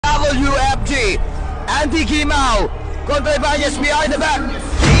Andy Gimao contra Ibanez behind the back.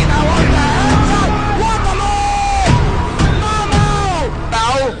 Gimao on the outside. What a move! Mamo!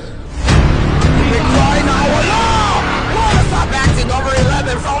 Now, big try now. Wala! What a stop back to number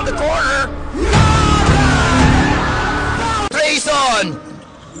 11 from the corner. Rayson!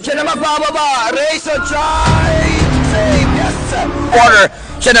 Siya na magbababa. Rayson try! Save! Yes! Quarter.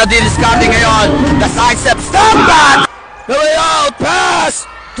 Siya na discarding ngayon. The sidestep. Stop back! The way out. Pass!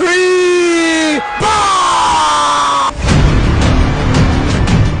 3! Ball!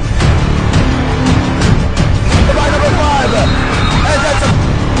 By number 5. And that's a...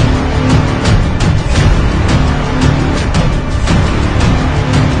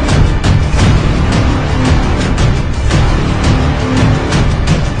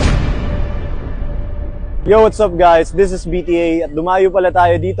 Yo, what's up guys? This is BTA at dumayo pala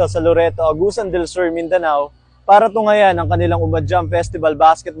tayo dito sa Loreto, Agusan del Sur, Mindanao para tungayan ang kanilang Umadjam Festival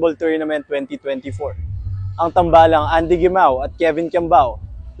Basketball Tournament 2024. Ang tambalang Andy Gimao at Kevin Kiambao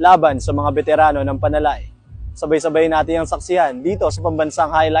laban sa mga veterano ng Panalay. Sabay-sabay natin ang saksihan dito sa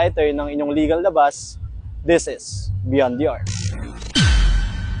pambansang highlighter ng inyong legal labas. This is Beyond the Arc.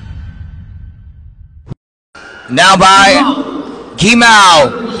 Now by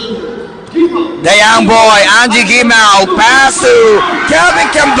Gimao. The young boy, Andy Gimao, pass to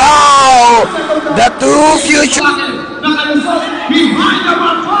Kevin Kiambao. The two future.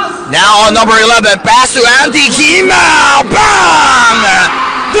 Now on number 11, pass to Andy Gimao. Bang!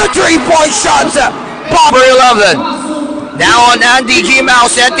 The three-point shot. Number 11. Now on Andy Gimao,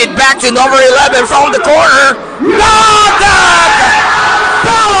 sent it back to number 11 from the corner. Not that!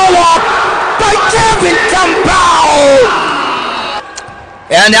 Follow up by Kevin Kiambao.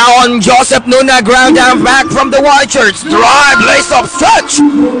 And now on Joseph Nuna, ground down back from the white shirts. Drive, lace up, stretch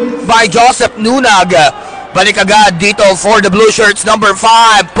by Joseph Nunag. Balik agad dito for the blue shirts, number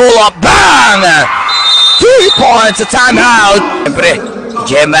 5. Pull up, bang! 3 points, a timeout. Siyempre,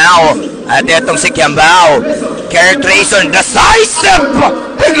 Gimao at etong si Kiambao. Carrot Rayson, the side step.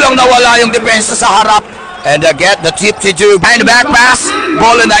 Biglang nawala yung depensa sa harap. And get the tip to do. Behind the back pass.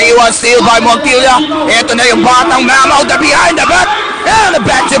 Ball na iwan, steal by Montilla. Ito na yung batang Mamo, the behind the back. And a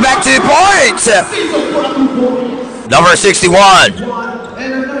back-to-back 2 points. Number 61.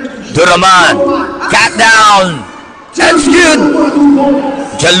 Duraman. Cat down. That's good.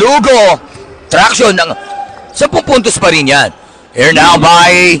 Jalugo. Traction ng 10 puntos pa rin yan. Here now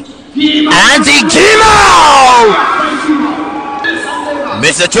by Andy Gimao.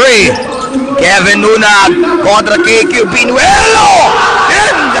 Miss the 3. Kevin Nunag kontra KQ Pinuelo.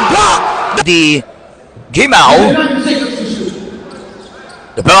 In the block. The Gimao.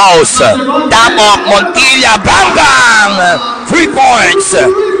 The post. Tap off Montilla. Bang bang. 3 points.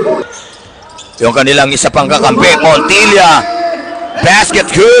 Yung kanilang isa pang kakampi, Montilla.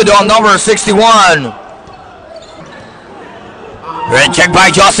 Basket good on number 61. Red check by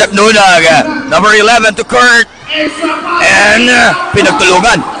Joseph Nunag. Number 11 to Kurt. And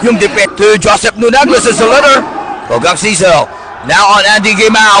pinagtulungan yung defect to Joseph Nunag. This is the letter. Kogang Cecil. Now on Andy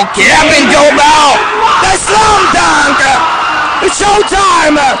Gimao. Kevin Kiambao. The slam dunk. It's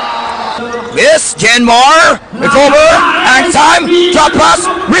showtime. Miss Genmar. Recover. And time. Drop pass.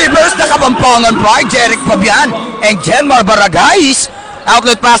 Reverse. Nakapampangan by Jeric Fabian. And Genmar Baragais.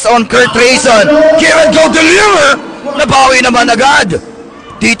 Outlet pass on Kurt Rayson. Kevin go deliver. Nabawi naman agad.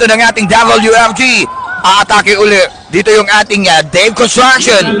 Dito ng ating WFG. Aatake uli. Dito yung ating Dave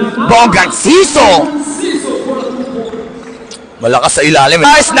Construction. Bonggang Siso. Malakas sa ilalim.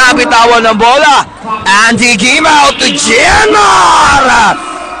 Nice na bitawan ng bola. Andy Gimao to Genmar.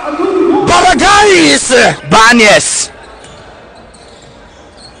 Baragais. Banyes.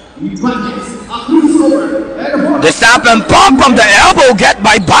 The stop and pump from the elbow get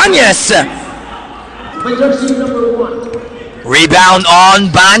by Banyes. Rebound on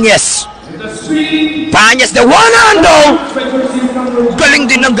Banyes. Banyes, the one-hando. Galing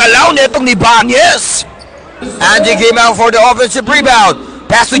din ng galaw netong ni Banyes. Andy Gimao for the offensive rebound.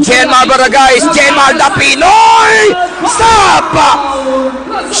 Pass to Genmar Baragais. Genmar the Pinoy. Stop!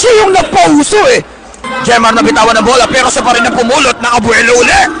 Siya yung napauso eh. Genmar nabitawan ng bola pero siya pa rin na pumulot ng abuelo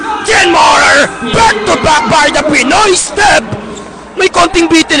ulit. Genmar back to back by the Pinoy step. May konting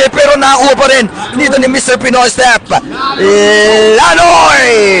bitin eh pero nakakuha pa rin dito ni Mr. Pinoy step. Lanoy!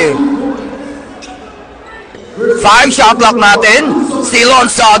 5 shot clock natin. Still on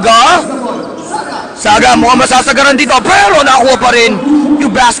Saga. Saga mukhang masasagaran dito pero nakakuha pa rin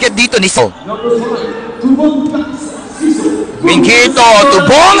yung basket dito ni So. Mingkito,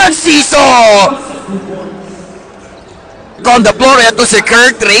 Tubong at Siso. On the floor, ito si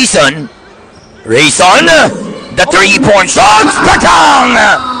Kurt Rayson. Rayson, the 3-point shot. Patang!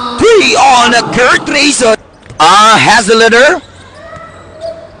 3 entry on Kurt Rayson. Has the leader.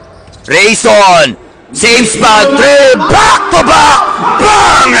 Rayson. Same spot. 3. Back to back.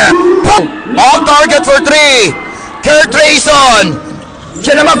 Bang! On target for 3. Kurt Rayson.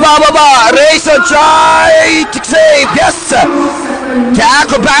 Siya na magbababa. Rayson try to save. Yes!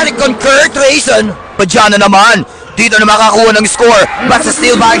 Acrobatic on Kurt Rayson. Pa dyan na naman. Dito na makakuha ng score. But sa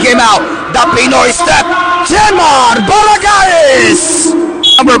steal by came out. The Pinoy step. Jenmar Baragayes.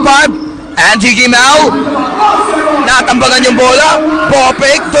 Number 5. Angie Gimao. Natambagan yung bola.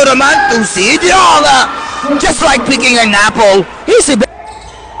 Popek to naman to si Diong. Just like picking an apple. He's a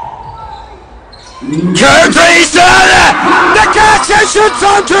Kurt Rayson. The catch and shoots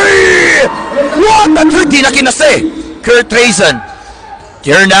on 3. What a trick. Di na kinase. Kurt Rayson.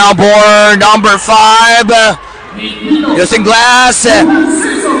 Here now for number 5. Using glass.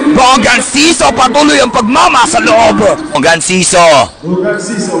 Bonganciso patuloy ang pagmama sa loob. Bonganciso.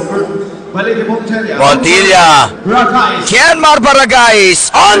 Montilla. Jenmar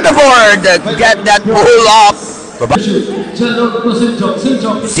Baragayes on the board. Get that pull up.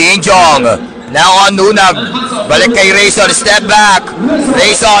 Sinjong. Now on Nunag. Balik kay Rayson. Step back.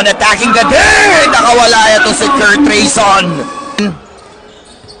 Rayson attacking the day. Nakawala ito si Kurt Rayson.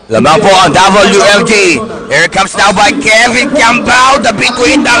 Lamang po ang WLG. Here comes now by Kevin Campbell. The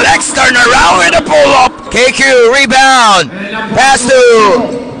between the legs turn around with a pull-up. KQ rebound. Pass to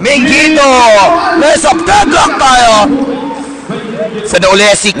Mingito. Let's up deadlock tayo. Sa nauli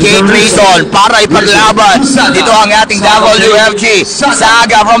si Kate Rayson para ipaglaban. Dito ang ating WLG.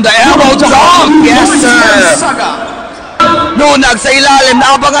 Saga from the elbow jump. Yes sir. Nunag sa ilalim.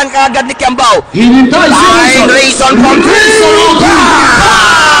 Naabangan kaagad ni Campbell. Line Rayson from 3.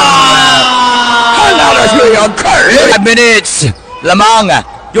 Another 3 on Kurt. 5 minutes. Lamang.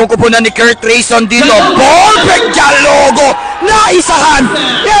 Yung kupunan ni Kurt Rayson dito. Perfect logo. Naisahan.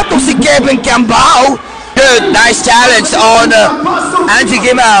 Ito si Kevin Campbell. Good. Nice challenge on Angie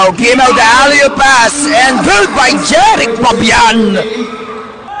Gimao. Gimao the alley-oop pass. And built by Jeric Pabian.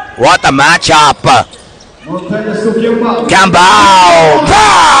 What a matchup. Campbell.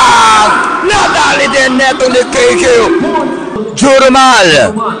 Bang! Nadali din neto ni KQ. Jurumal.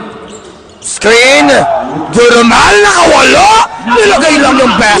 Screen. Jurumal nakawala. Nilagay lang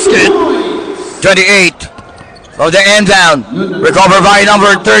yung basket. 28. From the end down. Recover by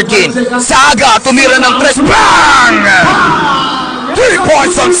number 13. Saga. Tumira ng 3. Bang! 3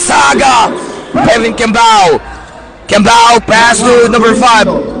 points on Saga. Kevin Campbell. Campbell pass to number 5.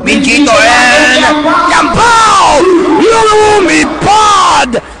 Mingito and Campbell.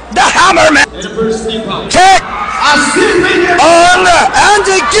 Lumipad. The Hammerman. Check. On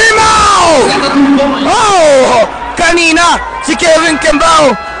Andy Gimao! Oh! Kanina, si Kevin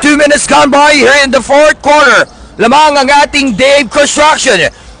Campbell. 2 minutes gone by here in the 4th quarter. Lamang ang ating Dave Construction.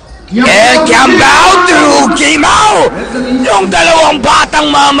 And Campbell to Gimao! Yung dalawang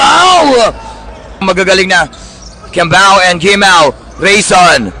batang mamaw! Magagaling na. Campbell and Gimao.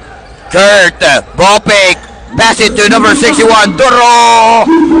 Rayson. Kurt. Bopek. Pass it to number 61. Duro!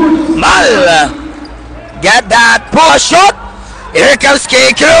 Mal! Get that push shot. Here comes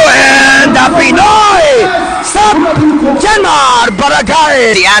KQ and the Pinoy. Stop. Jenmar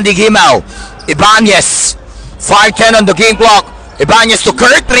Baragayes. Si Andy Gimao. Ibanez. 5:10 on the game clock. Ibanez to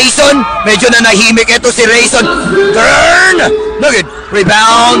Kurt Rayson. Medyo na nahimik ito si Rayson. Turn. Look at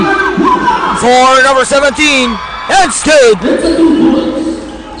rebound for number 17. And good.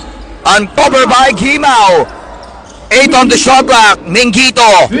 Uncovered by Gimao. 8 on the shot clock.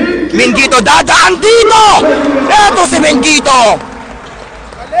 Mingito. Mingito dadaan dito. Ito si Mingito.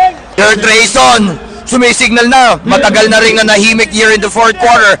 Kurt Rayson. Sumisignal na. Matagal na rin na nahimik here in the 4th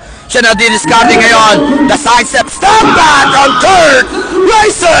quarter. Siya na didiscarding ngayon. The sidestep. Step back on Kurt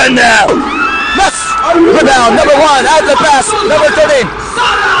Rayson. Let's rebound. Number 1. Out the pass. Number 13.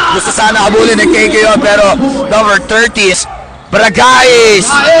 Gusto sana habulin ng KK yun. Pero number 30 is Baragayes,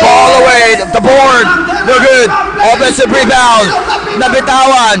 ball away, the board, no good, offensive rebound,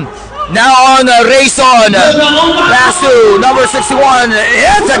 nabitawan, now on Rayson, pass to number 61,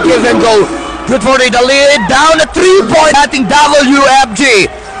 it's a give and go, good for the lead, down a 3-point, ating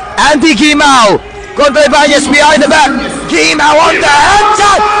WFG, Andy Gimao, contra Ibanez behind the back, Gimao on the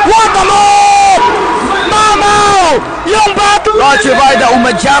headshot, what a move, Mamaw, yung bat, brought you by the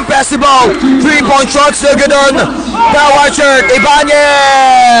Umajam Festival, 3-point shots, no good on, the white shirt,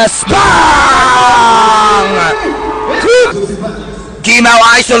 Ibanez! Bang! Gimao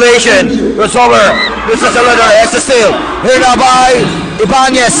isolation. Crossover. This is a letter. It's a steal. Here now by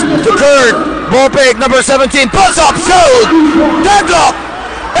Ibanez to Kurt. Bopek, number 17. Puts up. Shoot! Deadlock!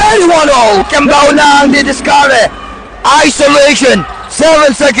 81-0. Campbell na ang didiscard. Isolation.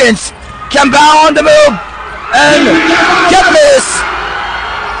 7 seconds. Kambao on the move. And get this.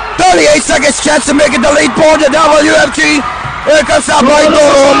 38 seconds chance to make it the lead for the WFG. Here comes up by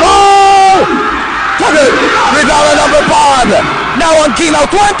Doromal. Rebound on number 5. Now on Kimo,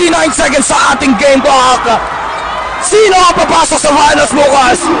 29 seconds sa ating game clock. Sino ang papasok sa finals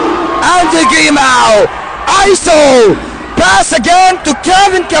bukas? Andy Gimao. ISO. Pass again to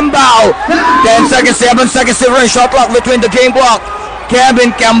Kevin Kambao. 10 seconds, 7 seconds to run. Shot clock between the game block.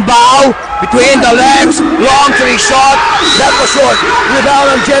 Kevin Kambao between the legs. Long 3 shot. That was short.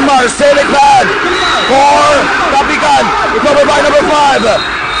 Rebound on Genmar. Sailing pad for Tapikan. Recovered by number 5.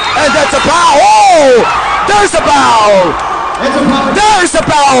 And that's a foul. Oh! There's a foul. There's a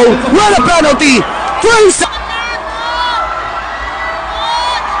foul. With a penalty. 3 seconds.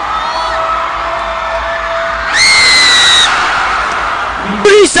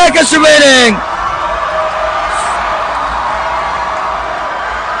 3 seconds remaining.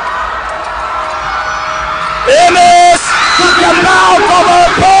 Emis, Kambao cover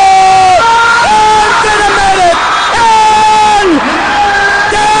ball, and in a minute, and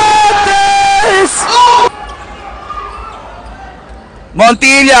that is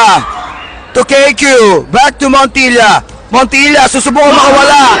Montilla to KQ, back to Montilla. Montilla susubukan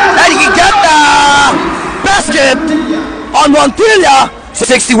makawala, and he got the basket on Montilla.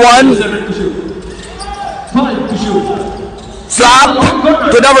 61. Slap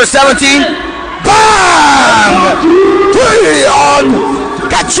to number 17. Bang! 3 on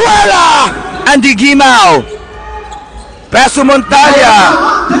Cachuela and Gimao. Pass to Montalla.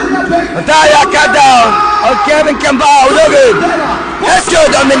 Montalla cut down on Kevin Kambao. Look it. That's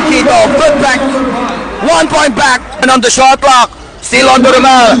good on Minkito. Good back. 1 point back. And on the shot clock. Still on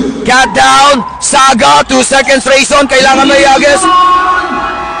Doromal. Cut down. Saga. 2 seconds. Rayson. Kailangan may agis.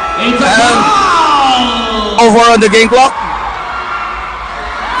 And over on the game clock.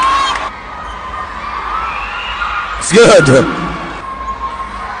 It's good.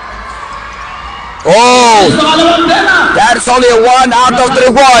 Oh, that's only a 1 out of 3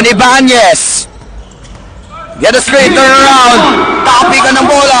 1. Ibanez. Get a straight turn around. Tapi ka ng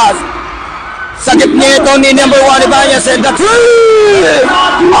bola. Sakit nito ni number 1 Ibanez. And the 3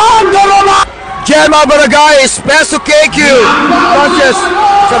 on the roll. Gemma Baragay's pass to KQ. Punches.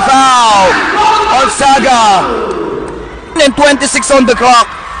 It's a foul on Saga. And 26 on the clock.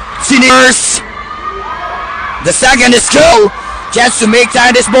 Seniors. The second is go. Chance to make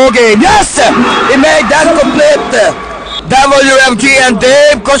time this ball game. Yes! He made that complete. WFG and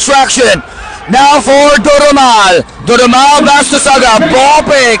Dave Construction. Now for Doromal. Doromal pass to Saga. Ball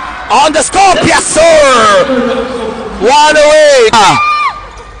pick on the scope. Yes, sir! 1 away.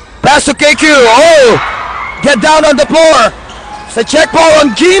 Pass to KQ. Oh! Get down on the floor. It's a check ball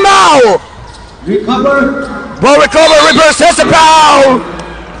on Gimao. Recover. Ball recover. Reverse. Has a foul.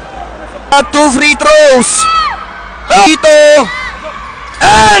 2 free throws. Dito.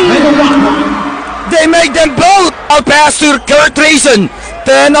 And they make them both. I'll pass to Kurt Rayson.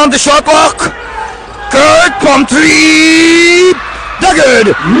 10 on the shot clock. Kurt from 3. The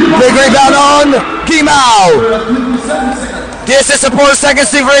good. Big rebound on Gimao. This is a 4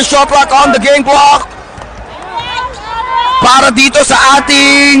 seconds difference shot clock on the game clock. Para dito sa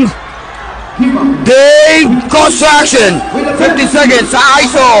ating Dave Construction. 50 seconds sa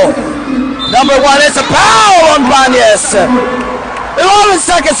ISO. Number 1 is a foul on Banyes. 11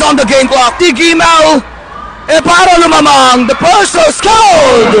 seconds on the game clock. Gimao. Para lumamang. The first was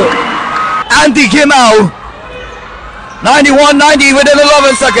scored. Andy Gimao. 91-90 within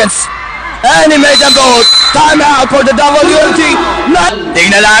 11 seconds. And he made them go. Timeout for the WFG.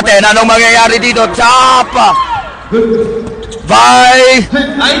 Tingnan natin anong mangyayari dito. Chop. By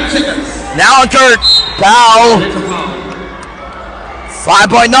 9 seconds. now Kurt. Foul.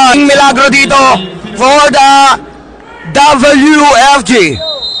 5.9. Milagro dito for the WFG.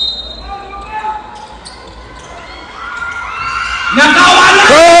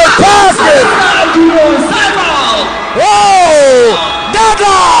 Kurt basket. Whoa!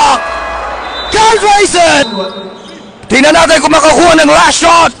 Deadlock! Kurt Rayson! Tingnan natin kung makakuha ng last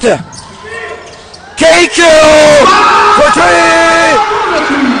shot. KQ for 3.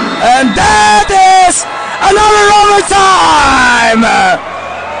 And that is another overtime.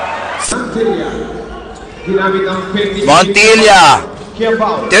 Montilla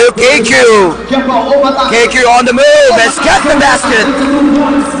to KQ. KQ on the move. Has got the basket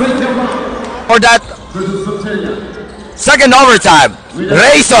for that second overtime.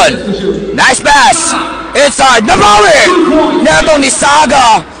 Rayson. Nice pass. Inside. Nabawi. Neto ni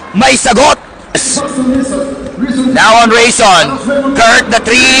Saga. May sagot. Now on Rayson. Kurt the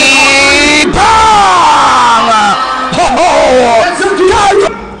 3. Bang! Ho ho!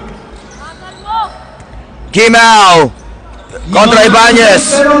 Gimao. Contra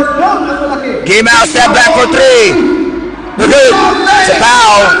Ibanez. Gimao step back for 3. Good. It's a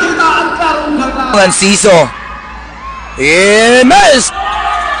foul. Enciso. He missed.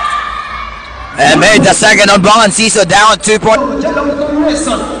 And made the second on ball. Enciso down 2 points.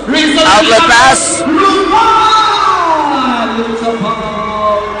 Outlet pass.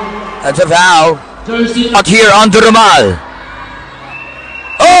 That's a foul. Out here on Durumal.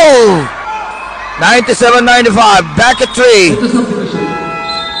 Oh! 97-95. Back at 3.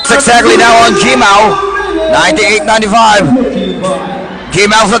 It's exactly now on Gimao. 98-95.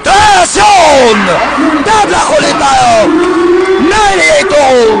 Gimao sa 3. Zone! Tabla ulit tayo.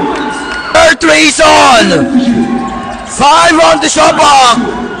 98-0. Kurt Reason. 5 on the shot clock.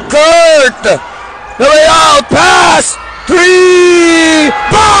 Kurt. The way out. Pass. 3.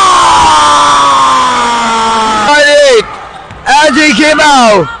 Bang! 98. Andy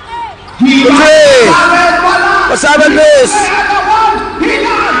Gimao. 3. Pasaban miss.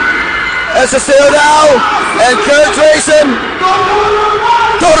 It's a steal now. And Kurt Reason.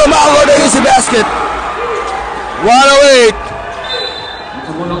 Total Malo na yung basket. 108.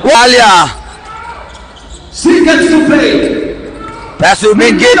 Walia. Seconds to play. Pass to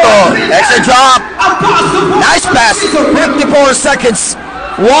Mingito. Extra drop. Nice pass. 54 seconds.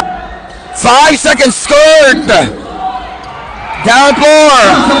 5 seconds scored. Down 4.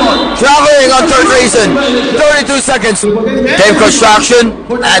 Traveling on third reason. 32 seconds. Game construction.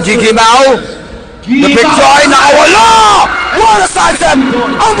 Angie Gimao. The big try. Nakawala. What a sidestep.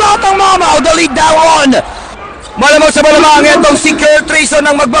 Ang batang mama. The lead down 1. Malamang sa malamang itong si Kurt Reason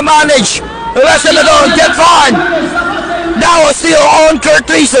ang magmamanage. The rest of the door, get fine. Now a steal on Kurt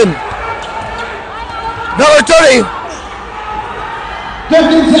Reason. Number 30.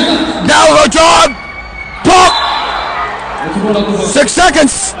 Now a job. Pop. 6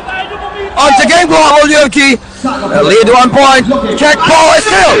 seconds. On the game clock, Oliuki. Lead 1 point. Check ball is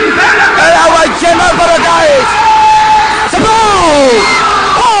still. And now by Gemma Baragayes. It's a ball.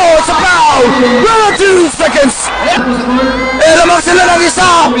 Oh, it's a foul! 2 seconds! Eh, lamang sila ng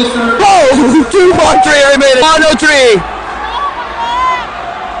isa! Oh, 2-1-3 remaining. 103.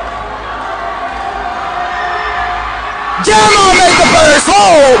 Gemma make the first!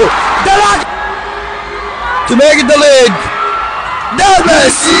 Oh! Dalag! To make it the lead.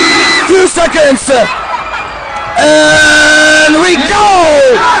 Delmas! 2 seconds! And we go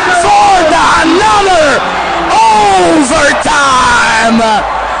for another overtime!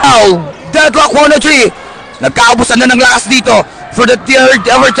 Deadlock 103. Nagkaubusan na ng lakas dito for the third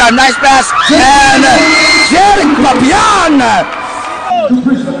overtime. Nice pass. And Jeric Pabian.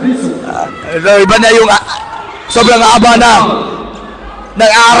 Iba na yung sobrang haba na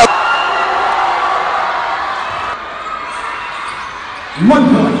ng araw.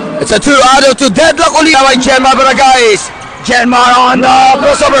 It's a 2 out of 2. Deadlock ulit by Genmar Baragayes. Genmar on the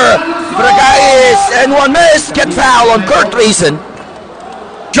crossover. Baragayes and 1 miss. Get foul on Kurt Reason.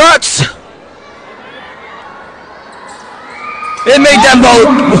 Shots! It made them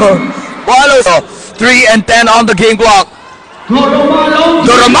both. 3 and 10 on the game clock.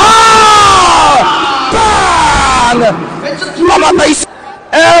 Durama! Bang! Mamatay si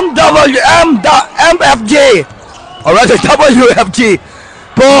MFG. Or rather WFG.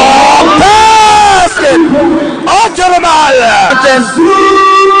 Boom! Basket! Oh, Duramal!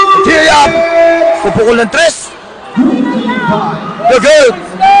 Tear up. Pupukul ng 3. Look good.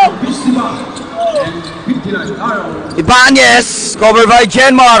 Ibanez, covered by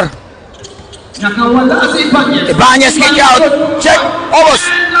Genmar. Ibanez kick out. Check. Almost.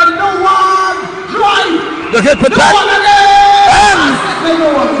 Look good. Put back. And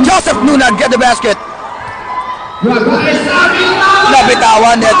Joseph Nunag get the basket.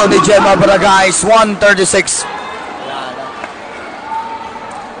 Nabitawan neto ni Genmar Baragayes. 136.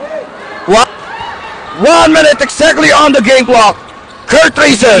 1 minute exactly on the game clock. Kurt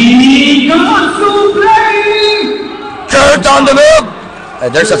Reason. Kurt on the move.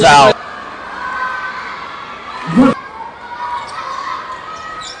 And there's a foul.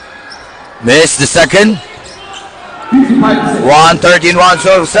 Missed the second. 113,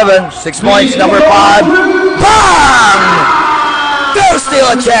 107. 6 points, number 5. Bang! There's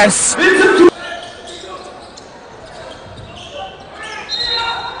still a chance.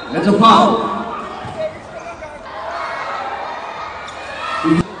 That's a foul.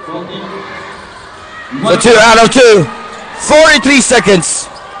 So 2 out of 2. 43 seconds.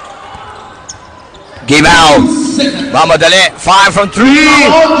 Game out. Mamadali. 5 from 3.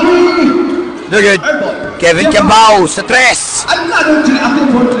 Look at Kevin Cabao sa 3. Another 3 after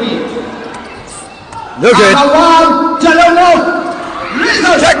 3. Look at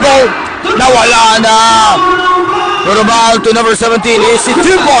Check ball. Nawala na. Normal to number 17 is 2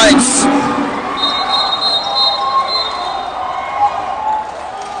 points.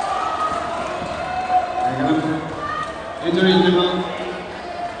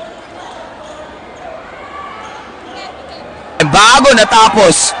 Bago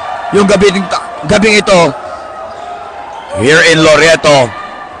natapos yung gabing ito here in Loreto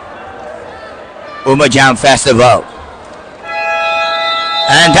Jam Festival.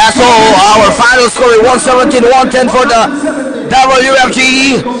 And that's all. Our final score 117-110 for the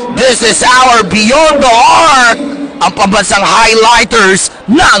WFGE. This is our Beyond the Arc, ang pambansang highlighters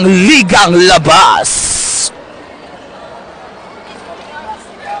ng Ligang Labas.